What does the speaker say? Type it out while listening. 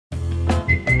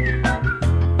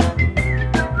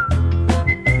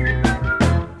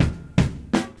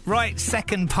right,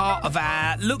 second part of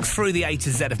our look through the A to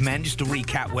Z of men, just to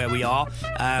recap where we are.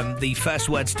 The first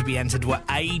words to be entered were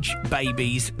age,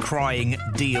 babies, crying,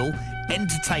 deal,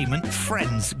 entertainment,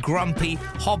 friends, grumpy,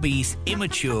 hobbies,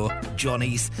 immature,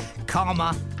 Johnnies,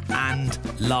 karma, and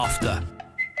laughter.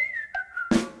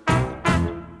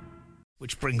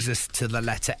 Which brings us to the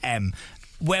letter M,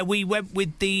 where we went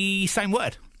with the same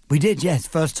word. We did, yes.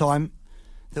 First time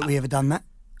that we ever done that.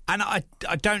 And I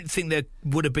don't think there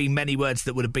would have been many words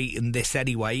that would have beaten this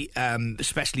anyway,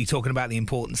 especially talking about the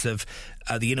importance of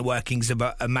the inner workings of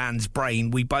a man's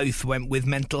brain. We both went with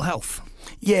mental health.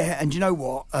 Yeah, and you know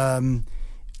what? I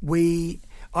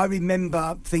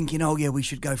remember thinking, oh, yeah, we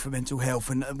should go for mental health,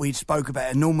 and we spoke about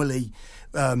it. And normally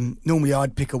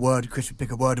I'd pick a word, Chris would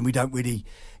pick a word, and we don't really,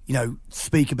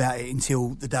 speak about it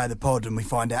until the day of the pod, and we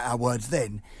find out our words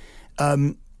then.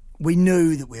 We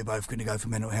knew that we were both going to go for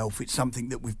mental health. It's something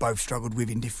that we've both struggled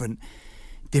with in different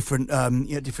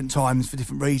times for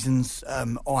different reasons.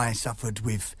 I suffered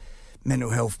with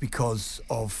mental health because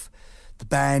of the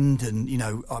band, and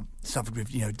I suffered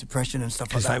with depression and stuff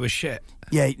like that. Because they were shit.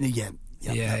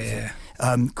 Yeah.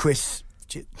 Chris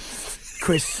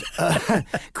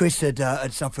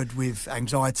had suffered with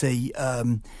anxiety,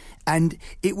 and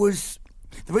it was.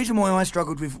 The reason why I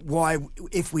struggled with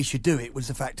if we should do it was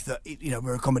the fact that,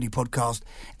 we're a comedy podcast,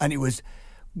 and it was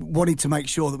wanting to make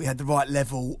sure that we had the right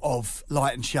level of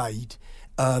light and shade,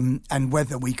 and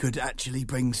whether we could actually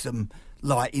bring some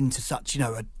light into such,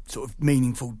 a sort of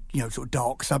meaningful, sort of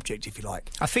dark subject, if you like.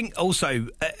 I think also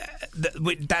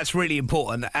that's really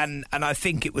important, and I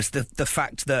think it was the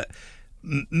fact that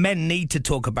men need to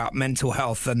talk about mental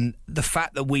health, and the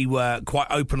fact that we were quite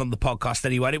open on the podcast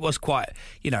anyway. And it was quite,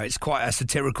 it's quite a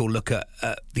satirical look at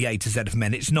the A to Z of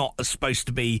men. It's not supposed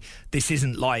to be, this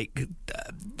isn't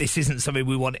something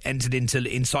we want entered into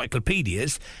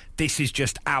encyclopedias. This is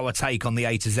just our take on the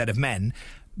A to Z of men.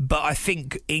 But I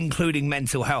think including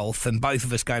mental health, and both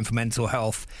of us going for mental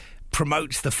health,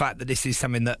 promotes the fact that this is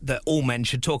something that all men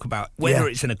should talk about, whether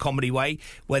it's in a comedy way,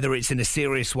 whether it's in a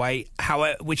serious way,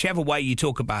 whichever way you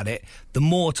talk about it. The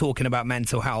more talking about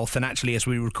mental health, and actually as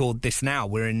we record this now,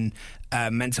 we're in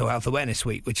Mental Health Awareness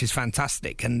Week, which is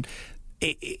fantastic, and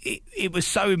it was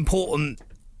so important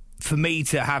for me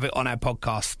to have it on our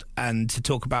podcast and to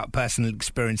talk about personal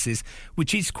experiences,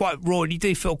 which is quite raw, and you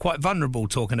do feel quite vulnerable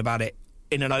talking about it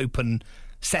in an open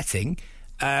setting.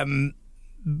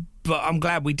 But I'm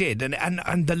glad we did,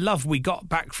 and the love we got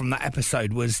back from that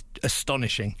episode was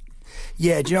astonishing.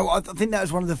 Yeah, do you know what? I think that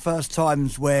was one of the first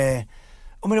times where,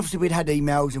 obviously we'd had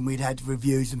emails and we'd had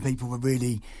reviews, and people were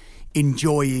really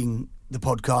enjoying the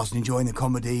podcast and enjoying the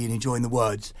comedy and enjoying the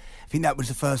words. I think that was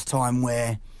the first time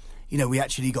where, we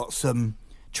actually got some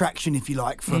traction, if you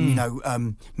like, from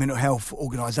mental health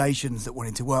organisations that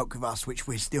wanted to work with us, which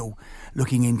we're still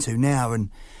looking into now. And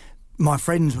my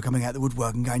friends were coming out the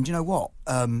woodwork and going, do you know what?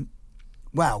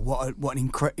 Wow, what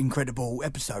an incredible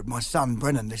episode. My son,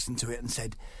 Brennan, listened to it and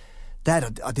said,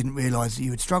 Dad, I didn't realise that you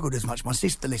had struggled as much. My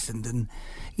sister listened, and,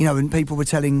 and people were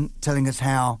telling us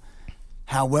how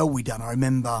well we'd done. I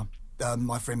remember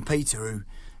my friend Peter,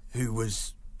 who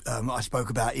was, I spoke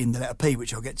about in the letter P,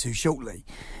 which I'll get to shortly.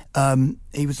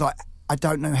 He was like, I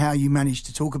don't know how you managed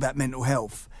to talk about mental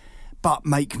health, but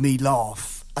make me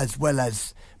laugh as well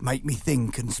as make me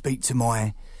think and speak to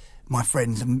my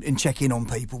friends and check in on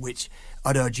people, which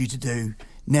I'd urge you to do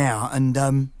now.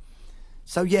 And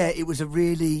so, yeah, it was a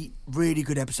really, really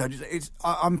good episode.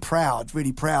 I'm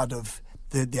really proud of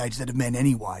the A to Z of men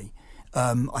anyway.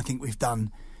 I think we've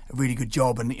done a really good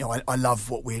job, and I love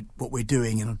what we're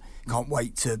doing, and can't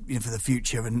wait to for the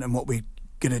future and what we're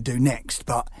going to do next.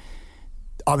 But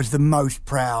I was the most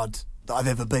proud that I've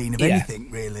ever been of anything,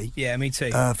 really. Yeah, me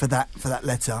too. For that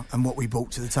letter and what we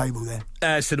brought to the table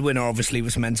there. So the winner obviously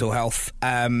was mental health,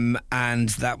 and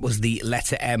that was the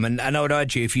letter M. And I would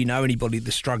urge you, if you know anybody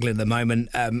that's struggling at the moment,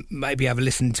 maybe have a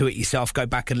listen to it yourself. Go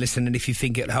back and listen, and if you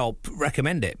think it'll help,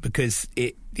 recommend it, because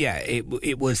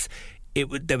there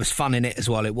was fun in it as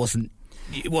well. It wasn't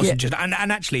just, and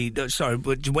actually, sorry,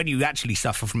 but when you actually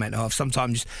suffer from mental health,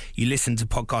 sometimes you listen to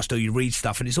podcasts or you read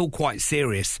stuff and it's all quite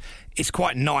serious. It's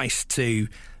quite nice to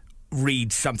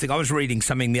read something. I was reading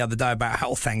something the other day about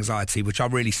health anxiety, which I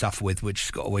really suffer with, which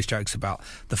Scott always jokes about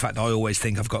the fact that I always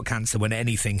think I've got cancer when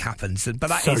anything happens. But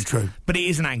that is true. But it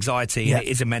is an anxiety, and it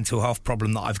is a mental health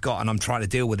problem that I've got, and I'm trying to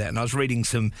deal with it. And I was reading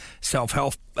some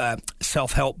self-help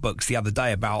books the other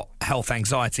day about health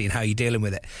anxiety and how you're dealing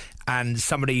with it. And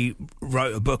somebody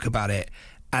wrote a book about it,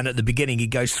 and at the beginning he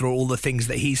goes through all the things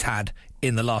that he's had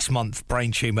in the last month: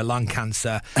 brain tumour, lung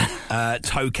cancer,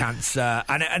 toe cancer,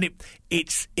 and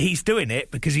he's doing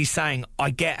it because he's saying, I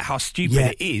get how stupid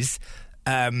it is,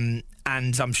 And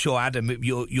I'm sure, Adam,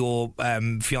 your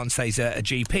fiance's a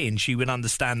GP, and she would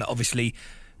understand that obviously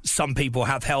some people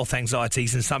have health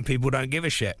anxieties and some people don't give a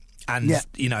shit. And,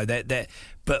 you know,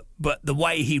 but the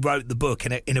way he wrote the book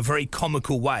in a very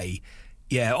comical way,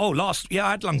 I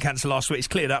had lung cancer last week. It's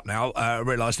cleared up now. I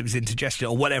realised it was indigestion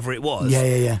or whatever it was.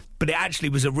 Yeah. But it actually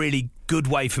was a really good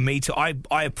way for me to...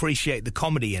 I appreciate the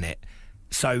comedy in it.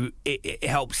 So it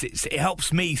helps. It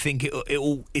helps me think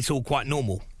it's all quite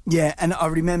normal. Yeah, and I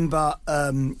remember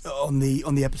on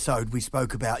the episode we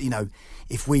spoke about, you know,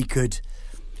 if we could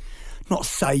not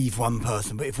save one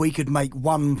person, but if we could make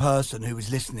one person who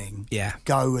was listening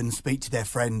go and speak to their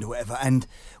friend or whatever. And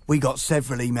we got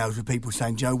several emails with people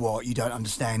saying, "Do you know what? You don't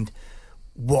understand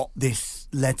what this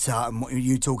letter and what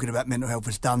you talking about mental health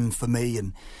has done for me.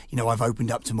 And, you know, I've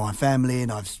opened up to my family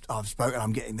and I've spoken,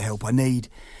 I'm getting the help I need."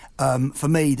 For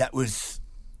me, that was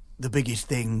the biggest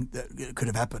thing that could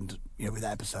have happened, you know, with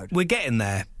that episode. We're getting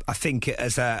there, I think,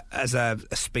 as a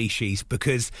species,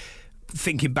 because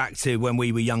thinking back to when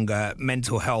we were younger,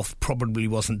 mental health probably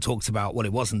wasn't talked about. Well,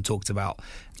 it wasn't talked about.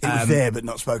 It was there, but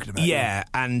not spoken about. Yeah,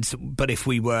 but if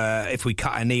we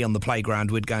cut a knee on the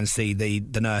playground, we'd go and see the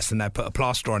nurse and they'd put a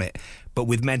plaster on it. But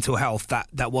with mental health,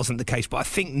 that wasn't the case. But I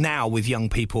think now with young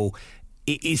people,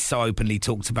 it is so openly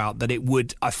talked about that it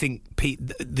would, I think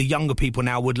the younger people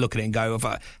now would look at it and go, if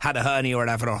I had a hernia or I'd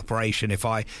have an operation, if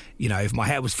my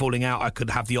hair was falling out, I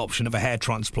could have the option of a hair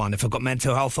transplant. If I've got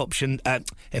mental health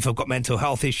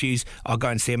issues, I'll go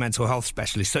and see a mental health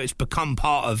specialist. So it's become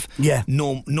part of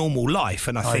normal life.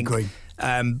 And I think, agree.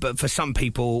 But for some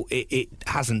people, it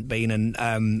hasn't been.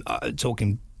 And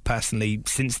talking personally,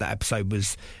 since that episode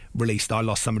was released, I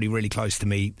lost somebody really close to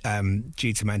me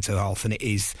due to mental health, and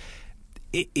it's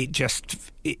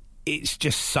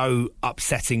just so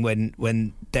upsetting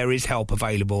when there is help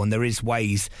available and there is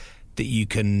ways that you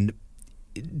can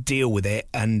deal with it,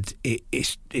 and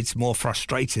it's more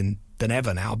frustrating than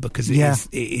ever now because it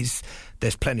is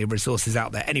there's plenty of resources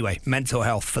out there. Anyway, mental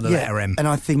health for the letter M. And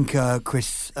I think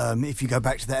Chris, if you go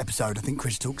back to that episode, I think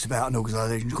Chris talks about an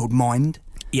organisation called Mind.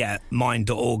 Yeah,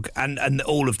 mind.org, and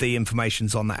all of the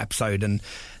information's on that episode, and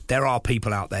there are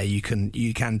people out there you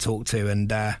can talk to,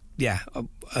 and I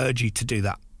urge you to do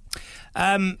that.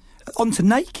 On to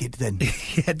Naked then.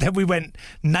 Yeah, then we went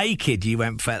Naked. You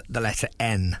went for the letter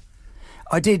N.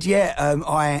 I did, yeah.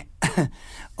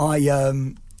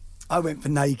 I went for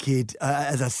Naked,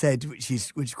 as I said, which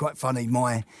is quite funny.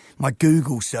 My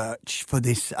Google search for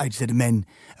this age set of men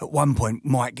at one point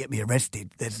might get me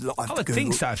arrested. There's a lot I have to Google. I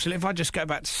think so, actually. If I just go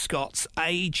back to Scott's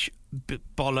age,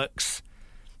 bollocks,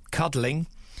 cuddling,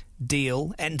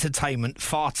 deal, entertainment,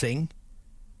 farting,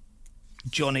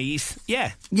 Johnny's.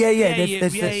 Yeah.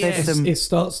 There's some... It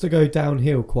starts to go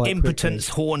downhill quite impotence,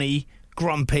 quickly. horny,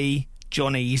 grumpy,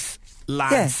 Johnny's,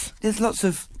 lads. Yeah, there's lots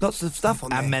of stuff on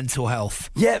there. And mental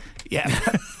health. Yep.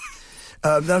 Yeah.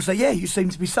 They'll say, you seem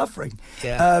to be suffering.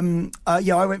 Yeah.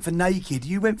 I went for Naked.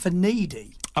 You went for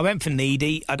Needy. I went for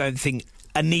Needy. I don't think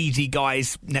a needy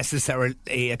guy's necessarily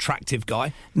an attractive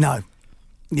guy. No.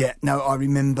 Yeah, no, I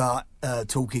remember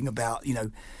talking about, you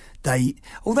know,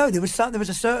 although there was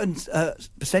a certain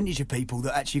percentage of people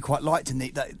that actually quite liked a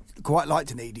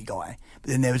needy guy, but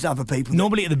then there was other people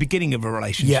normally at the beginning of a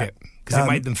relationship because it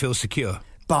made them feel secure.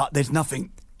 But there's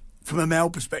nothing, from a male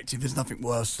perspective, there's nothing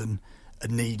worse than a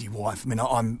needy wife. I mean,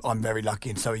 I'm very lucky,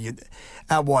 and so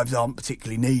our wives aren't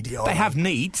particularly needy. They have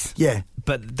needs,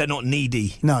 but they're not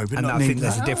needy. No, but and not I needy. think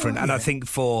there's a difference. And I think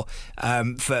for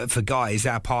guys,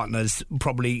 our partners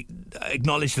probably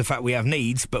acknowledge the fact we have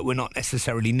needs, but we're not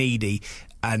necessarily needy.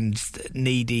 And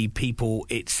needy people,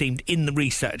 it seemed in the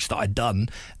research that I'd done,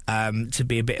 to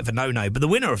be a bit of a no-no. But the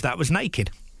winner of that was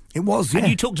Naked. It was, yeah. And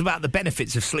you talked about the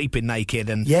benefits of sleeping naked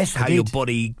and how your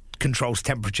body controls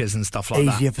temperatures and stuff like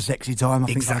that. Easier for sexy time. I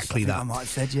think I might have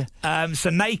said, yeah. So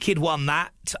Naked won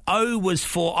that. O was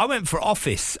for... I went for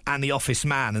Office and The Office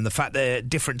Man, and the fact there are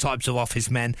different types of office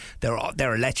men. There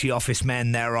are letchy office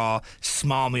men. There are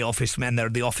smarmy office men. There are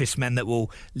the office men that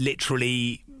will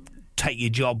literally take your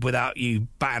job without you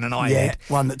batting an eyelid. Yeah,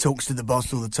 one that talks to the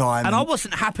boss all the time. And I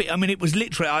wasn't happy. I mean, it was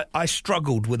literally... I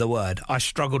struggled with a word. I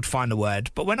struggled to find a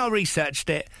word. But when I researched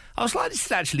it, I was like, this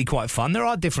is actually quite fun. There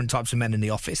are different types of men in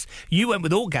the office. You went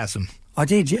with Orgasm. I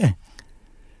did, yeah.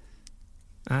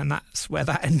 And that's where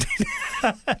that ended.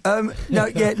 I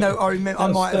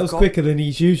remember. That was quicker than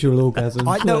his usual orgasm.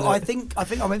 I think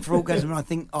I went for Orgasm, and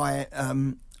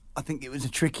I think it was a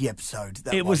tricky episode.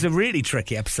 It was a really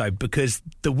tricky episode because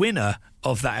the winner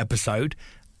of that episode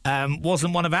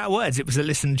wasn't one of our words. It was a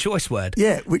listener choice word.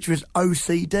 Yeah, which was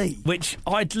OCD. Which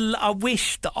I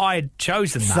wish that I'd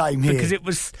chosen that. Same here. Because it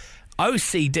was...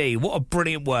 OCD, what a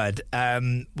brilliant word,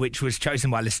 which was chosen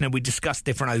by a listener. We discussed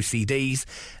different OCDs,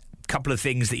 a couple of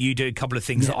things that you do, a couple of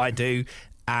things that I do.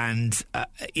 And,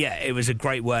 it was a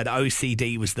great word.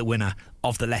 OCD was the winner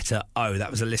of the letter O. That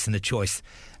was a listener choice.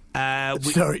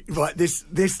 Sorry, right,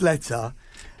 this letter,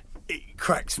 it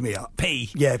cracks me up. P.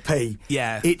 Yeah, P.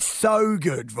 Yeah. It's so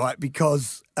good, right,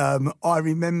 because I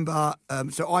remember,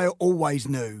 so I always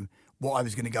knew what I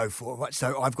was going to go for, right?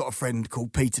 So I've got a friend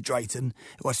called Peter Drayton,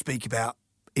 who I speak about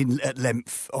at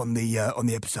length on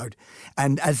the episode.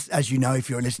 And as you know, if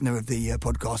you're a listener of the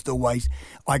podcast, always,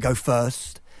 I go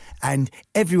first. And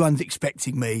everyone's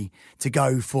expecting me to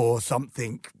go for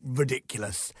something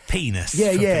ridiculous. Penis.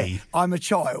 Yeah, for yeah. P. I'm a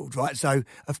child, right? So,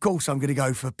 of course, I'm going to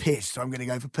go for piss. So I'm going to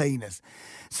go for penis.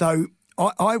 So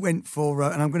I went for,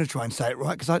 and I'm going to try and say it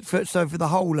right, because for the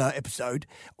whole episode,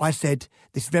 I said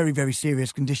this very, very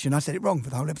serious condition. I said it wrong for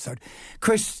the whole episode.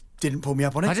 Chris didn't pull me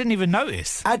up on it. I didn't even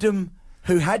notice. Adam,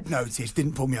 who had noticed,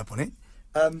 didn't pull me up on it.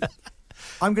 I'm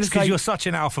going to say... because you're such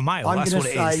an alpha male. I'm That's going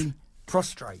what to it say is.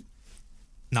 prostrate.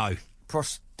 No.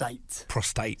 Prostate.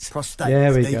 Prostate.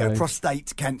 There we you go.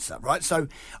 Prostate cancer, right? So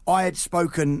I had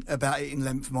spoken about it in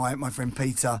length. My friend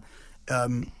Peter,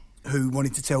 who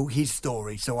wanted to tell his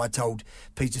story, so I told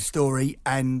Peter's story,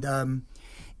 and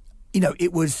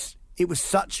it was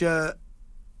such a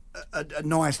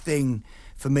nice thing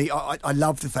for me. I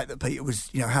love the fact that Peter was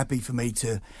happy for me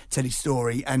to tell his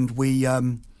story, and we.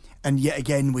 And yet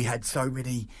again, we had so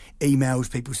many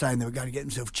emails, people saying they were going to get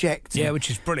themselves checked. Yeah, which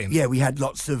is brilliant. Yeah, we had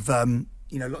lots of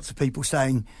people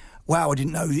saying, "Wow, I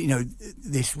didn't know that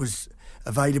this was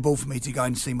available for me to go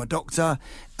and see my doctor."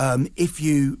 If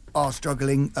you are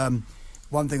struggling,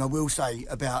 one thing I will say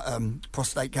about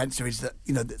prostate cancer is that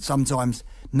that sometimes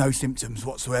no symptoms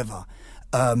whatsoever,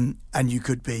 and you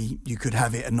could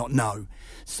have it and not know.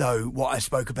 So what I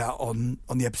spoke about on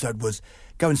the episode was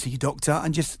go and see your doctor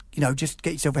and just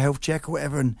get yourself a health check or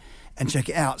whatever and check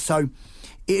it out. So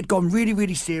it had gone really,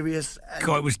 really serious.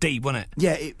 God, it was deep, wasn't it?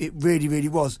 Yeah, it really, really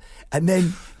was. And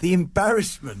then the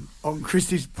embarrassment on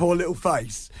Chris's poor little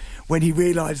face when he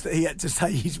realised that he had to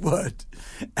say his word.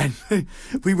 And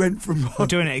we went from... We're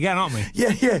doing it again, aren't we?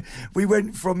 Yeah. We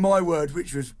went from my word,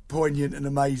 which was poignant and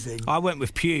amazing. I went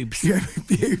with pubes. Yeah,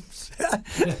 pubes.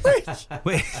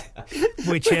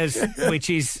 which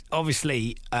is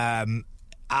obviously...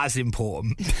 as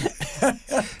important.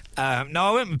 No,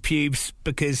 I went with pubes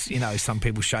because some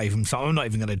people shave them, so I'm not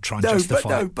even going to try and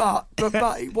justify it. But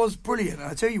it was brilliant, and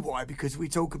I tell you why, because we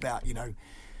talk about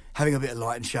having a bit of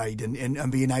light and shade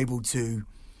and being able to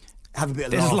have a bit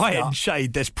of there's laughter. Light and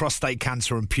shade, there's prostate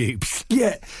cancer and pubes.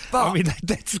 Yeah, but I mean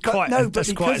that's quite a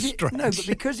stretch. No, but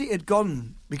because it had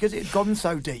gone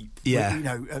so deep. Yeah,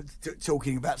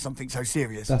 talking about something so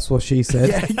serious. That's what she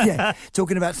said. Yeah,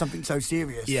 talking about something so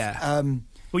serious. Yeah.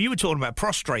 Well, you were talking about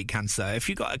prostate cancer. If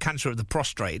you got a cancer of the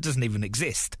prostate, it doesn't even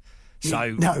exist. So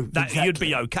exactly. You'd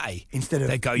be okay. Instead of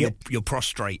they go, you're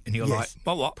prostrate, and you're like,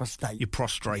 well, what? Prostate. You're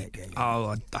prostrate. Yeah.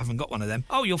 Oh, I haven't got one of them.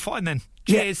 Oh, you're fine then.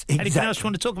 Cheers. Yeah, Anything else you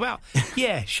want to talk about?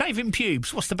 Yeah, shaving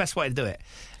pubes. What's the best way to do it?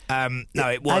 No,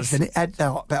 it was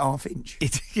about half inch.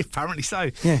 Apparently so.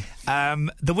 Yeah.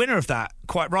 The winner of that,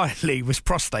 quite rightly, was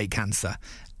prostate cancer.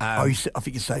 I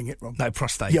think you're saying it wrong. No,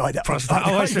 prostate. Yeah, I know. Prostate.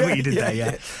 I see what you did there.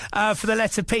 Yeah. For the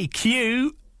letter P,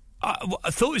 Q. I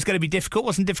thought it was going to be difficult. It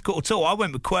wasn't difficult at all. I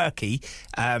went with quirky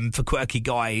for quirky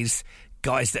guys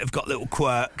that have got little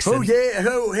quirks. Oh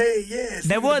hey, yes.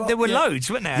 There were loads,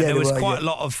 weren't there? Yeah, there was were, quite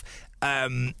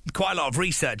a lot of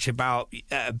research about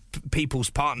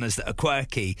people's partners that are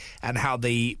quirky and how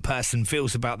the person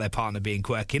feels about their partner being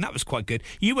quirky, and that was quite good.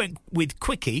 You went with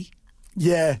quickie.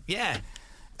 Yeah.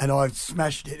 And I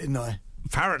smashed it, didn't I?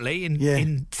 Apparently,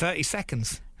 in 30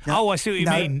 seconds. No, I see what you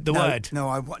mean. The word.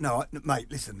 No,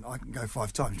 mate. Listen, I can go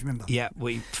 5 times. Remember? Yeah,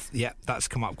 that's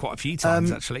come up quite a few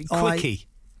times actually. Quickie.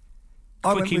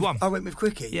 Quickie won. I went with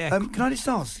quickie. Yeah. Can I just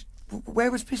ask, where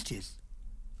was Pistis?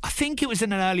 I think it was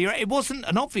in an earlier. It wasn't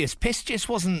an obvious. Pistis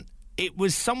wasn't. It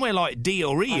was somewhere like D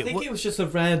or E. I think it was just a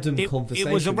random conversation.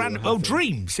 It was a random. Oh,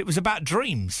 dreams. It was about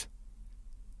dreams.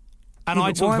 And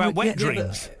I talked about wet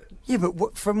dreams. Yeah,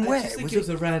 but from where? I just think it was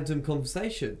a random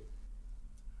conversation.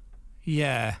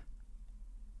 Yeah.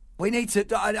 I need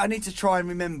to try and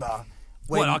remember.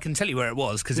 Well, I can tell you where it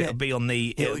was because it'll be on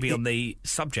the on the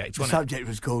subject. The subject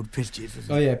was called Pistis.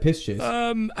 Oh yeah, Pistis.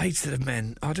 Hated of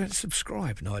Men. I don't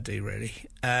subscribe. No, I do really.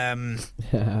 Banter.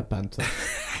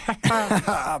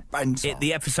 Banter.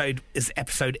 The episode is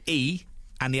episode E,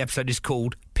 and the episode is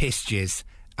called Pistis,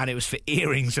 and it was for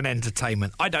earrings and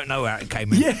entertainment. I don't know how it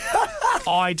came in. Yeah.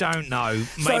 I don't know.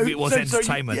 Maybe it was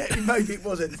entertainment. Maybe it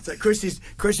was entertainment.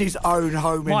 Chris's own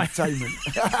home entertainment.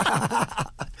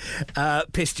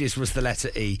 Pistis was the letter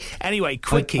E. Anyway,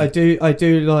 quickie. I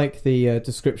do like the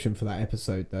description for that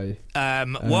episode, though.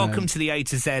 Welcome to the A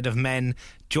to Z of men.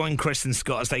 Join Chris and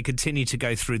Scott as they continue to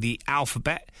go through the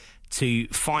alphabet to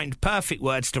find perfect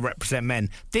words to represent men.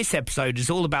 This episode is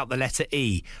all about the letter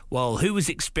E. Well, who was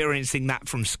experiencing that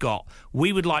from Scott?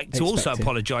 We would like to also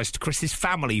apologise to Chris's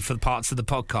family for the parts of the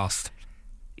podcast.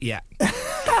 Yeah,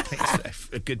 it's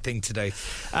a good thing to do.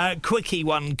 Quickie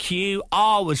one, Q.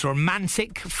 R was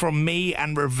romantic from me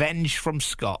and revenge from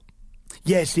Scott.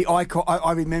 Yeah, see, I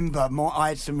remember I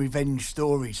had some revenge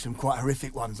stories, some quite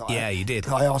horrific ones. You did.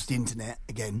 I asked the internet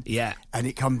again. Yeah. And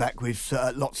it come back with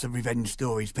lots of revenge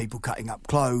stories, people cutting up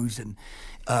clothes and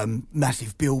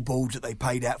massive billboards that they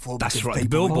paid out for. That's right, the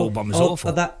billboard one was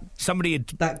awful.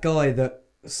 That guy that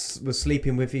was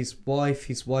sleeping with his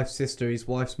wife's sister, his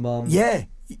wife's mum. Yeah.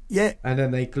 And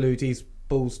then they glued his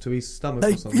balls to his stomach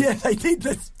or something. Yeah, they did.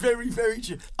 That's very, very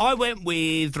true. I went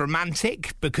with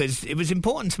romantic because it was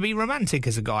important to be romantic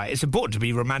as a guy. It's important to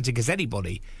be romantic as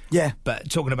anybody. Yeah. But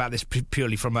talking about this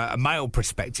purely from a male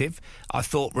perspective, I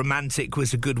thought romantic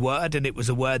was a good word, and it was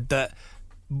a word that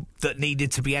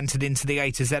needed to be entered into the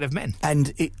A to Z of men.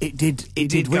 And it did. It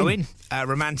did go in.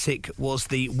 Romantic was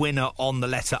the winner on the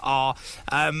letter R.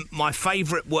 My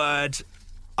favourite word,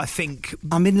 I think...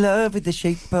 I'm in love with the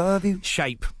shape of you.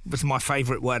 Shape was my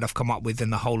favourite word I've come up with in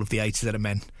the whole of the A to Z of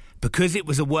men. Because it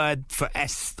was a word for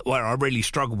S, where I really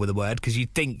struggled with the word, because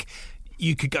you'd think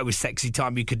you could go with sexy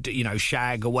time, you could,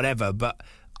 shag or whatever, but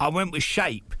I went with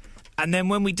shape. And then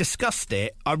when we discussed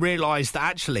it, I realised that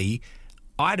actually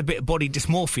I had a bit of body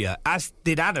dysmorphia, as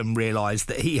did Adam realise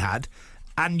that he had.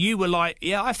 And you were like,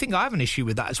 yeah, I think I have an issue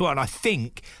with that as well. And I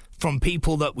think... from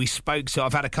people that we spoke to,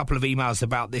 I've had a couple of emails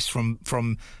about this from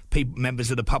people, members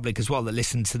of the public as well that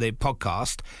listen to the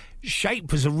podcast.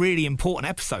 Shape was a really important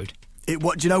episode. Do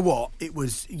you know what? It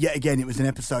was, yet again, it was an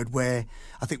episode where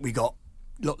I think we got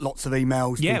lots of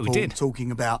emails. Yeah, people we did.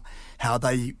 Talking about how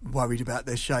they worried about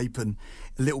their shape, and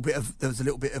there was a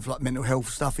little bit of like mental health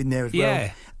stuff in there as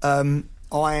well.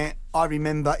 I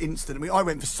remember instantly, I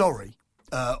went for sorry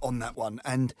on that one,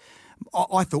 and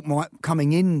I thought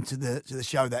coming into the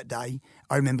show that day,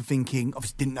 I remember thinking,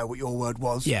 obviously didn't know what your word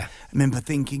was. Yeah. I remember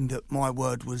thinking that my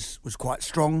word was quite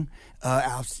strong.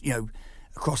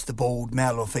 Across the board,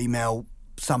 male or female,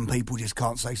 some people just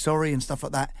can't say sorry and stuff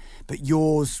like that. But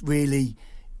yours really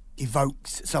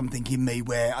evoked something in me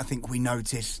where I think we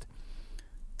noticed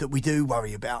that we do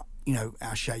worry about,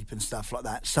 our shape and stuff like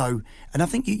that. So, and I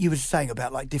think you were saying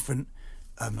about like different...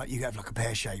 like you have like a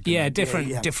pear shape. Yeah,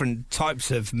 different types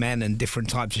of men and different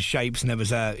types of shapes. And there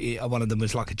was one of them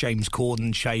was like a James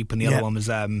Corden shape, and the other one was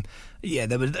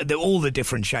all the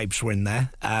different shapes were in there,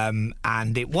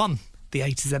 and it won the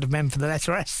A to Z of men for the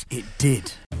letter S. It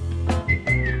did.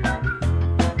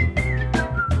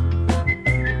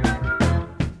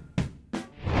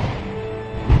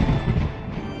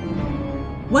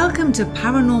 Welcome to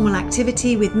Paranormal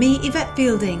Activity with me, Yvette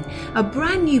Fielding, a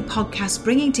brand new podcast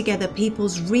bringing together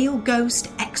people's real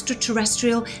ghost,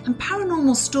 extraterrestrial and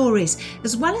paranormal stories,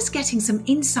 as well as getting some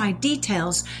inside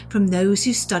details from those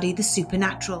who study the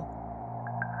supernatural.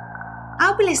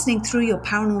 I'll be listening through your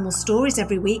paranormal stories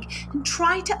every week and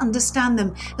try to understand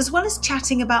them, as well as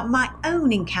chatting about my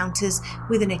own encounters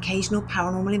with an occasional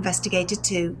paranormal investigator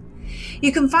too.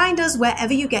 You can find us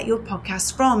wherever you get your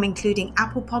podcasts from, including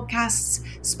Apple Podcasts,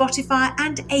 Spotify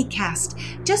and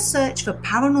Acast. Just search for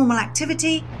Paranormal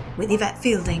Activity with Yvette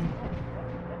Fielding.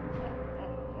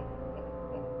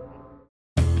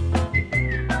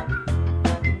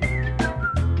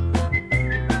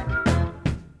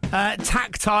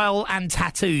 Tactile and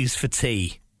tattoos for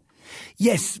tea.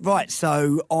 Yes, right.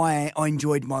 So I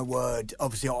enjoyed my word.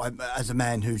 Obviously, as a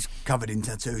man who's covered in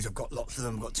tattoos, I've got lots of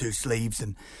them. I've got 2 sleeves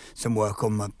and some work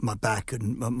on my back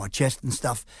and my chest and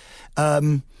stuff.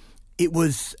 It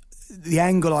was the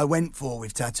angle I went for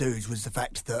with tattoos was the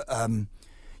fact that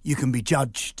you can be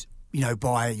judged,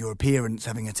 by your appearance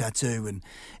having a tattoo,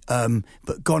 and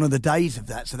but gone are the days of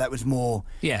that. So that was more,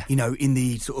 in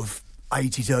the sort of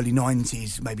 80s, early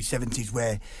 90s, maybe 70s,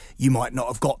 where you might not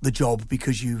have got the job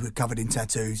because you were covered in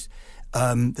tattoos.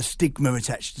 The stigma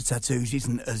attached to tattoos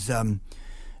isn't as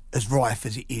rife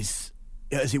as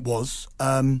it was.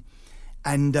 And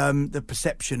the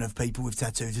perception of people with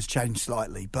tattoos has changed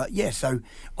slightly. But yeah, so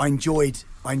I enjoyed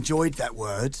that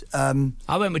word.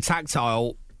 I went with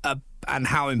tactile and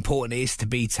how important it is to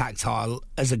be tactile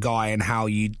as a guy, and how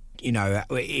you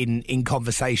in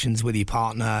conversations with your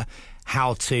partner,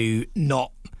 how to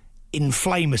not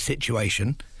inflame a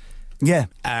situation. Yeah.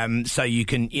 So you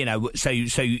can, so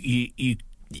you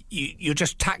you're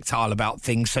just tactile about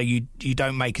things, so you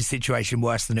don't make a situation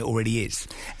worse than it already is.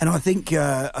 And I think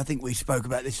we spoke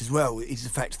about this as well, is the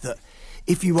fact that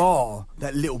if you are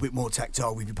that little bit more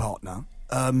tactile with your partner,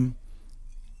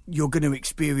 you're going to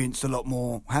experience a lot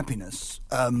more happiness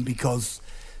because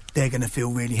they're going to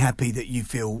feel really happy that you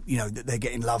feel, that they're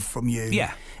getting love from you.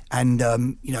 Yeah. And,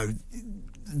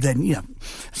 then,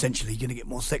 essentially you're going to get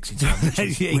more sexy time, which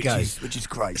is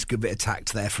great. It's a good bit of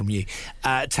tact there from you.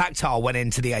 Tactile went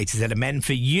into the A to Z of men.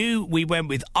 For you, we went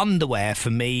with underwear for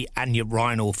me and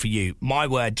urinal for you. My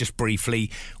word, just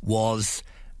briefly, was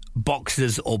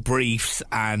boxers or briefs,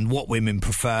 and what women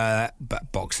prefer,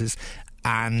 but boxers.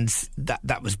 And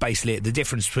that was basically it. The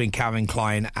difference between Calvin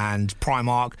Klein and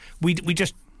Primark. We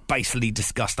just basically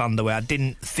discussed underwear. I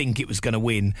didn't think it was going to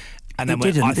win. And then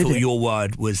I thought your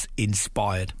word was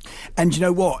inspired. And you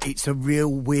know what? It's a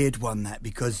real weird one, that,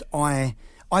 because I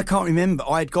can't remember.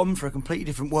 I had gone for a completely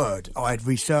different word. I had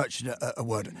researched a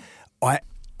word. I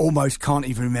almost can't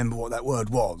even remember what that word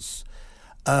was.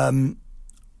 And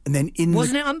then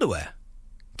wasn't it underwear?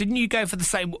 Didn't you go for the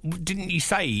same? Didn't you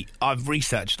say I've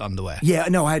researched underwear? Yeah,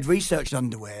 no, I had researched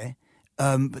underwear,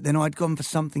 but then I'd gone for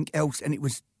something else, and it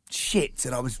was shit,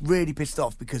 and I was really pissed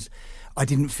off because I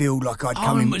didn't feel like I'd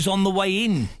come in. It was on the way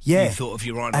in. Yeah, you thought of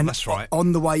urinal. That's right.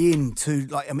 On the way in to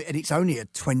and it's only a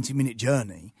 20-minute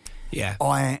journey. Yeah,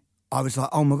 I was like,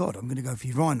 oh my God, I'm going to go for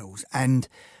urinals, and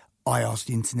I asked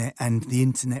the internet, and the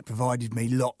internet provided me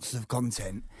lots of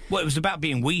content. Well, it was about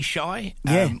being wee shy,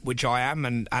 which I am,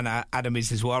 and Adam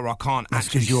is as well. I can't That's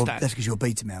because you're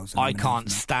beta males. I can't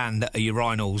stand at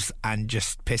urinals and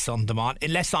just piss on demand.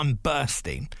 Unless I'm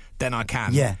bursting, then I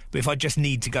can. Yeah. But if I just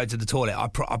need to go to the toilet, I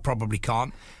probably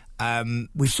can't. I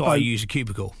use a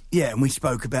cubicle. Yeah, and we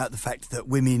spoke about the fact that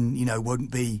women,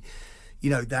 wouldn't be,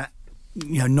 that,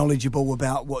 knowledgeable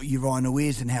about what urinal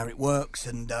is and how it works,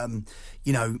 and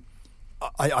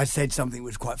I said something that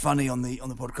was quite funny on the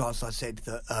podcast. I said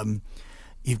that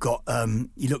you've got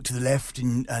you look to the left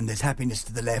and there's happiness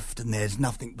to the left, and there's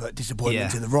nothing but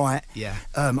disappointment to the right. Yeah.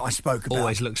 I spoke about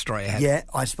always look straight ahead. Yeah,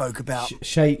 I spoke about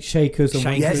shakers and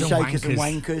wankers. Yeah, shakers and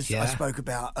wankers. Yeah. I spoke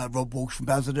about Rob Walsh from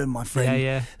Basildon, my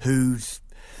friend, who's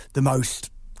the most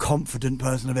confident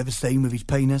person I've ever seen with his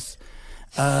penis.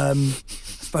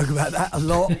 Spoke about that a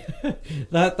lot.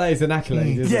 that is an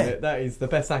accolade, isn't it? That is the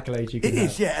best accolade you can have. It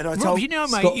is, yeah. And I Rob, told mate,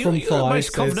 you're the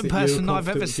most confident person I've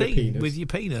ever seen with your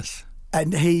penis.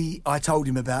 And I told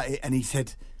him about it, and he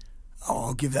said, "Oh,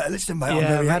 I'll give that a listen, mate. I'm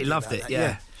very happy." He loved it.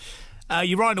 Yeah.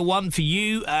 Urinal one for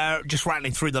you. Just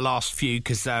rattling through the last few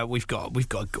because we've got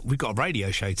a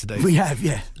radio show to do. We have,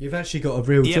 yeah. You've actually got a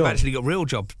real job. You've actually got a real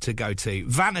job to go to.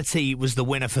 Vanity was the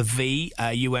winner for V.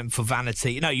 You went for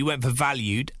Vanity. No, you went for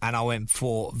Valued, and I went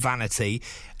for Vanity.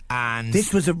 And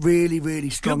this was a really, really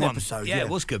strong episode. Yeah, it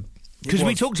was good. Because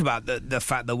we talked about the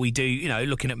fact that we do,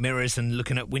 looking at mirrors and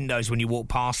looking at windows when you walk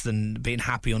past and being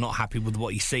happy or not happy with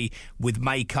what you see, with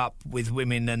makeup, with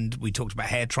women, and we talked about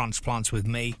hair transplants with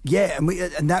me. Yeah,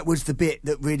 and that was the bit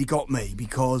that really got me,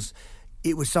 because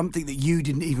it was something that you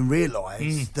didn't even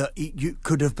realise that you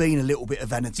could have been a little bit of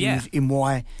vanity in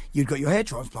why you'd got your hair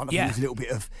transplant. I think there's a little bit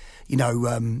of,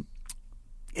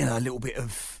 a little bit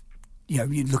of... you're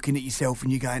looking at yourself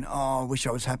and you're going, oh, I wish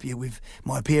I was happier with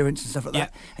my appearance and stuff like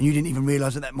that. And you didn't even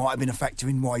realise that might have been a factor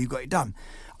in why you got it done.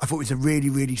 I thought it was a really,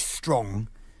 really strong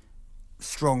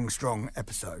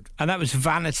episode. And that was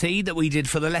Vanity that we did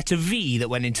for the letter V that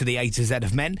went into the A to Z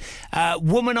of men.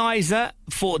 Womanizer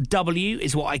for W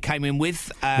is what I came in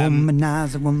with.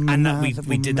 Womanizer. And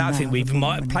we did that. I think we even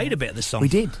might have played a bit of the song. We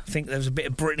did. I think there was a bit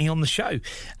of Britney on the show.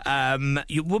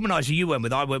 Womanizer you went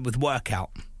with. I went with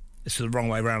Workout. It's the wrong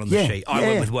way around on the sheet. I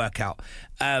went with Workout.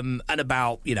 And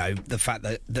about, the fact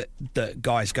that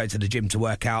guys go to the gym to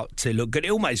work out to look good.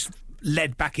 It almost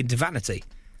led back into Vanity.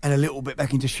 And a little bit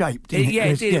back into shape, didn't it? Yeah,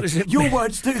 it did. It was your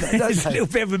words do that, don't It's they? a little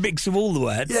bit of a mix of all the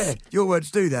words. Yeah, your words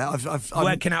do that. I'm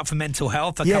working out for mental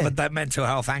health. I covered that mental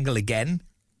health angle again.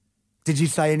 Did you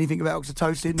say anything about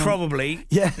oxytocin? Probably.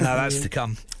 Yeah. No, that's to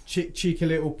come. Cheeky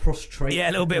little prostrate. Yeah,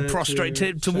 a little bit of prostrate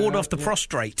to ward off the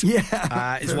prostrate.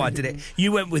 Yeah. Is why I did it.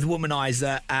 You went with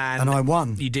Womanizer and I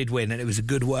won. You did win, and it was a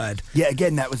good word. Yeah,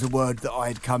 again, that was a word that I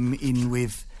had come in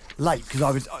with late, because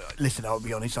I'll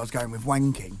be honest, I was going with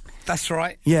wanking. That's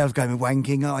right. Yeah, I was going with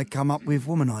wanking. I come up with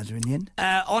Womanizer in the end.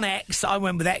 On X, I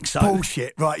went with EXO.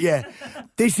 Bullshit, right, yeah.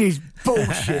 This is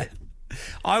bullshit.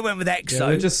 I went with EXO. Yeah,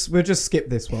 we'll just skip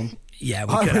this one. Yeah,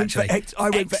 we could actually. I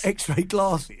went for X-ray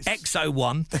glasses. EXO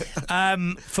won.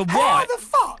 For what? How the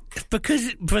fuck?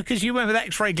 Because you went with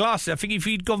X-ray glasses. I think if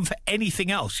you'd gone for anything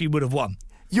else, you would have won.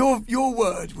 Your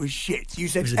word was shit. You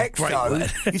said It was a great exo.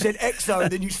 word. You said exo,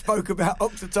 and then you spoke about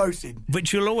oxytocin.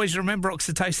 But you'll always remember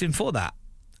oxytocin for that.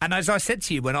 And as I said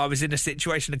to you when I was in a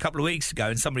situation a couple of weeks ago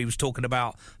and somebody was talking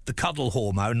about the cuddle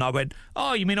hormone, and I went,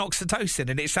 oh, you mean oxytocin?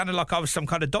 And it sounded like I was some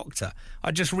kind of doctor.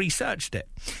 I just researched it.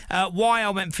 Why I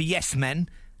went for yes men,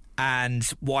 and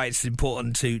why it's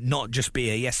important to not just be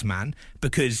a yes man,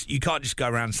 because you can't just go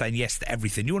around saying yes to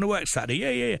everything. You want to work Saturday?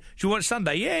 Yeah. Do you want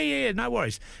Sunday? Yeah, no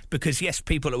worries. Because yes,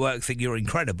 people at work think you're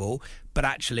incredible, but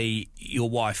actually your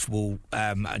wife will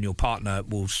and your partner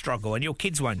will struggle, and your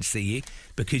kids won't see you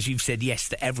because you've said yes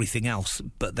to everything else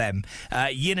but them.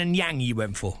 Yin and yang you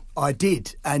went for. I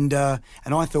did, and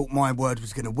I thought my word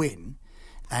was going to win,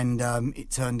 and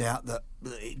it turned out that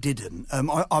it didn't.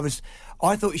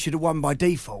 I thought you should have won by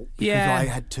default because I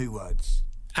had two words.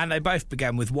 And they both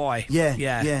began with Y.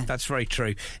 Yeah. That's very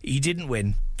true. You didn't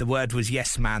win. The word was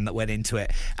yes man that went into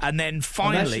it. And then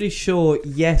finally... I'm actually sure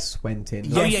yes went in.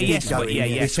 Yes went in.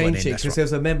 We changed it because there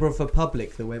was a member of the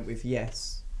public that went with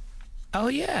yes. Oh,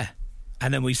 yeah.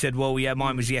 And then we said, well, yeah,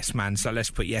 mine was yes man, so let's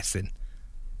put yes in.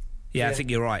 Yeah, I think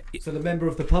you're right. So the member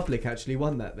of the public actually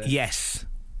won that then? Yes.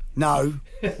 No.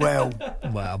 Well,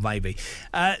 maybe.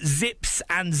 Zips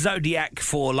and Zodiac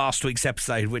for last week's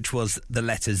episode, which was the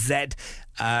letter Z.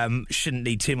 Shouldn't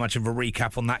need too much of a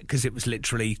recap on that because it was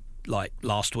literally like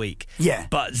last week. Yeah.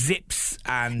 But Zips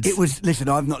and... It was... Listen,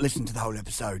 I've not listened to the whole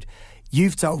episode.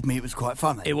 You've told me it was quite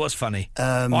funny. It was funny.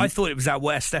 I thought it was our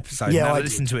worst episode. Yeah, now I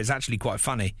listened did. to it, it's actually quite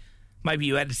funny. Maybe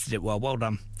you edited it well. Well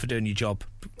done for doing your job.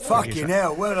 Fucking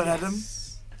hell. Well done, Adam.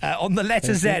 On the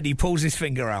letter Z, he pulls his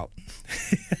finger out.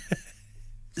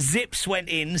 Zips went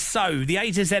in. So the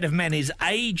A to Z of men is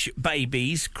age,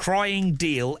 babies, crying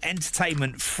deal,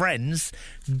 entertainment, friends,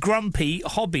 grumpy,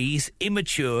 hobbies,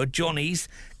 immature, Johnnies,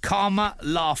 karma,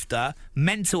 laughter,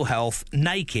 mental health,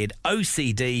 naked,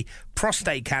 OCD,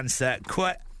 prostate cancer,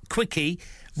 quickie,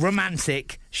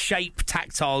 romantic, shape,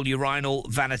 tactile, urinal,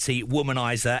 vanity,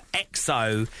 womanizer,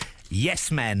 exo,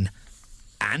 yes men,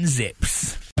 and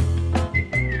Zips.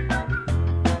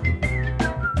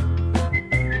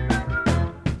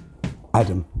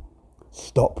 Adam,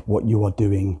 stop what you are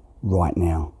doing right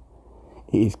now.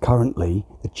 It is currently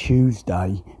the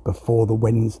Tuesday before the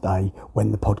Wednesday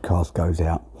when the podcast goes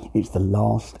out. It's the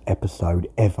last episode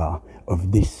ever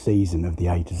of this season of the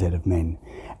A to Z of Men.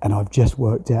 And I've just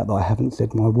worked out that I haven't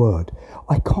said my word.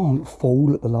 I can't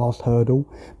fall at the last hurdle.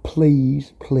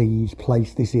 Please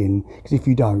place this in. Because if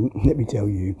you don't, let me tell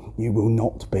you, you will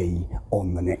not be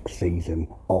on the next season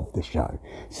of the show.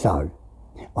 So,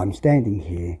 I'm standing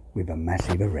here with a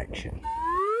massive erection.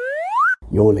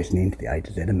 You're listening to the A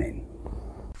to Z of Men.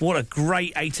 What a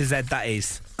great A to Z that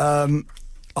is. I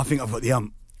think I've got the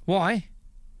ump. Why?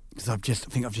 Because I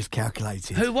think I've just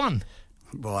calculated. Who won?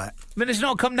 Right. But it's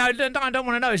not no, I don't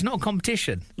want to know. It's not a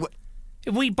competition. What?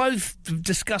 We both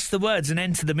discuss the words and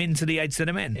enter them into the A to Z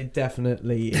of Men. It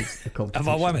definitely is a competition.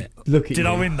 Have I won it? Look at you. Did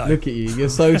I win though? Look at you. You're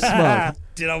so smart.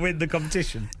 Did I win the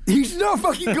competition? It's not a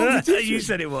fucking competition. You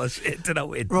said it was. Did I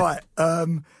win? Right.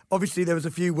 Obviously, there was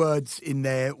a few words in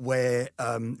there where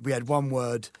we had one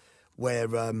word where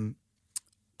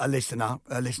a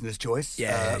listener's choice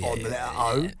on the letter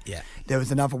O. Yeah. There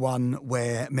was another one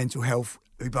where mental health,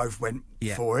 we both went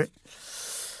for it.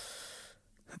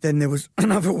 Then there was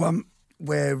another one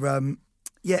where,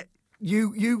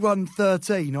 you won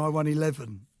 13, I won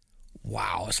 11.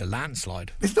 Wow, it's a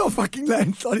landslide. It's not a fucking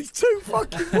landslide, it's two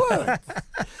fucking words.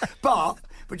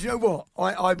 But you know what?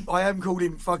 I am called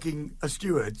him fucking a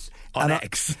stewards. On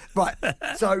X. Right.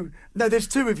 So, no, there's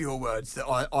two of your words that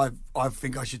I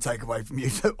think I should take away from you.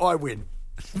 So I win.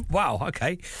 Wow,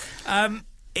 okay.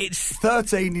 It's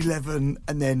 13, 11,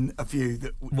 and then a few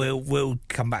that... We'll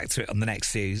come back to it on the next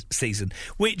season,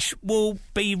 which will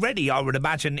be ready, I would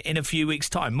imagine, in a few weeks'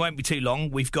 time. Won't be too long.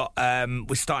 We've got...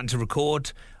 we're starting to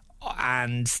record,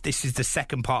 and this is the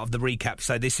second part of the recap,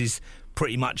 so this is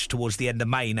pretty much towards the end of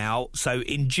May now. So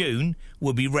in June,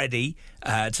 we'll be ready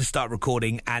to start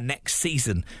recording our next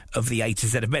season of the A to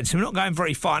Z of Men. So we're not going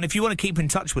very far. And if you want to keep in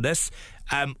touch with us,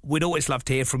 we'd always love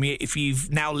to hear from you. If you've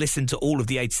now listened to all of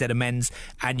the A to Z of Men's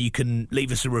and you can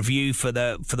leave us a review for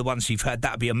the ones you've heard,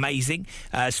 that would be amazing.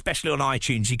 Especially on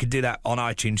iTunes. You can do that on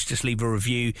iTunes. Just leave a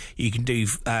review. You can do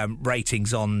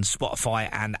ratings on Spotify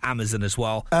and Amazon as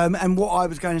well. And what I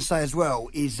was going to say as well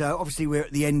is obviously we're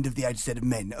at the end of the A to Z of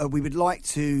Men. We would like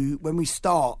to, when we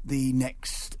start the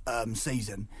next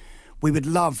season, we would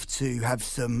love to have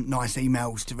some nice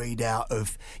emails to read out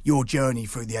of your journey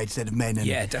through the A to Z of Men, and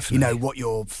definitely. You know what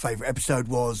your favourite episode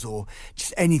was, or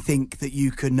just anything that you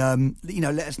can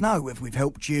let us know, whether we've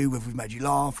helped you, whether we've made you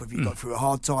laugh, whether you've got through a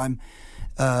hard time,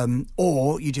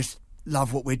 or you just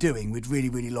love what we're doing. We'd really,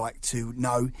 really like to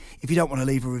know. If you don't want to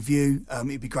leave a review,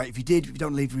 it'd be great if you did. If you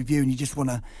don't leave a review and you just want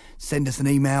to send us an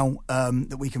email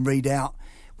that we can read out,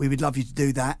 we would love you to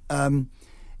do that.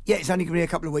 Yeah, it's only going to be a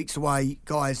couple of weeks away,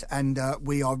 guys, and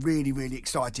we are really, really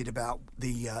excited about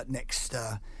the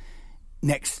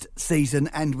next season,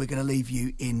 and we're going to leave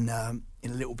you in a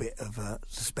little bit of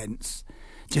suspense,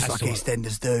 just like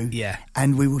EastEnders do. Yeah.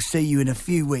 And we will see you in a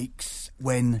few weeks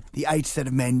when the A to Z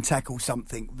of Men tackle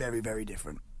something very, very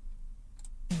different.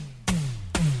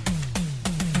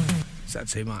 Is that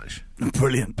too much?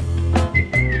 Brilliant.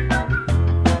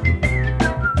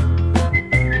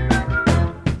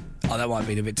 Oh, that might have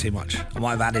been a bit too much. I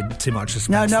might have added too much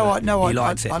suspense. No, I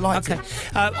liked it.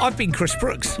 I've been Chris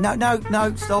Brooks.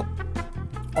 No, stop.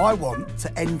 I want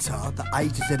to enter the A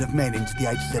to Z of Men into the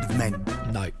A to Z of Men.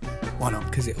 No. Why not?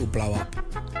 Because it will blow up.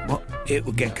 What? It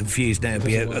will get confused now. It'll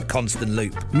be a constant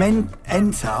loop. Men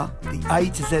enter the A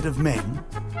to Z of Men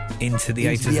Into the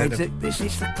A to Z of...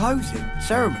 It's the closing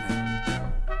ceremony.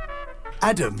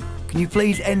 Adam, can you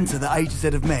please enter the A to Z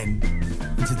of Men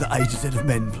into the A to Z of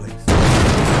Men, please?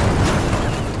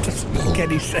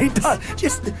 Can he say that?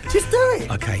 Just do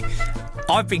it. Okay.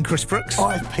 I've been Chris Brooks.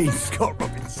 I've been Scott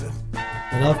Robinson.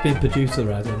 And I've been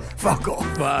producer Adam. Fuck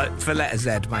off. But for letter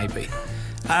Z, maybe.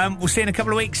 We'll see you in a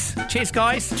couple of weeks. Cheers,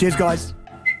 guys. Cheers, guys.